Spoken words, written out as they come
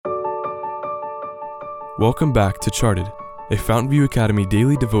Welcome back to Charted, a Fountain View Academy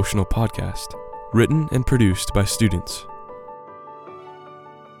daily devotional podcast, written and produced by students.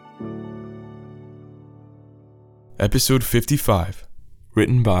 Episode 55,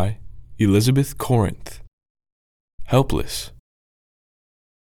 written by Elizabeth Corinth. Helpless.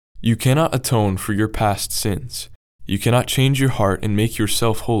 You cannot atone for your past sins. You cannot change your heart and make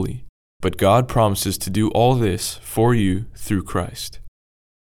yourself holy, but God promises to do all this for you through Christ.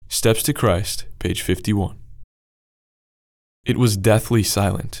 Steps to Christ, page 51. It was deathly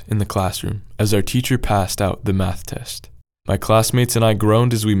silent in the classroom as our teacher passed out the math test. My classmates and I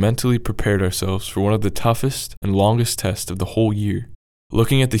groaned as we mentally prepared ourselves for one of the toughest and longest tests of the whole year.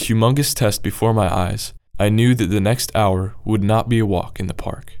 Looking at the humongous test before my eyes, I knew that the next hour would not be a walk in the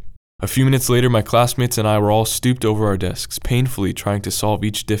park. A few minutes later, my classmates and I were all stooped over our desks, painfully trying to solve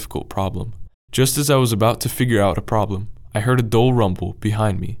each difficult problem. Just as I was about to figure out a problem, I heard a dull rumble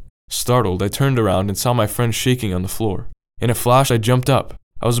behind me. Startled, I turned around and saw my friend shaking on the floor. In a flash, I jumped up.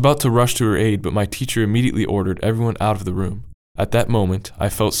 I was about to rush to her aid, but my teacher immediately ordered everyone out of the room. At that moment, I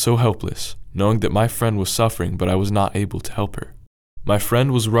felt so helpless, knowing that my friend was suffering, but I was not able to help her. My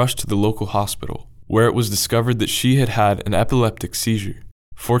friend was rushed to the local hospital, where it was discovered that she had had an epileptic seizure.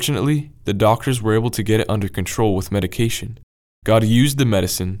 Fortunately, the doctors were able to get it under control with medication. God used the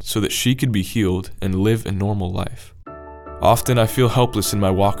medicine so that she could be healed and live a normal life. Often I feel helpless in my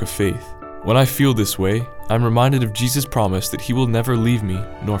walk of faith. When I feel this way, I'm reminded of Jesus' promise that He will never leave me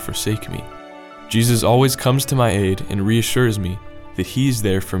nor forsake me. Jesus always comes to my aid and reassures me that He is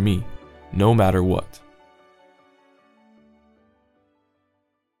there for me, no matter what.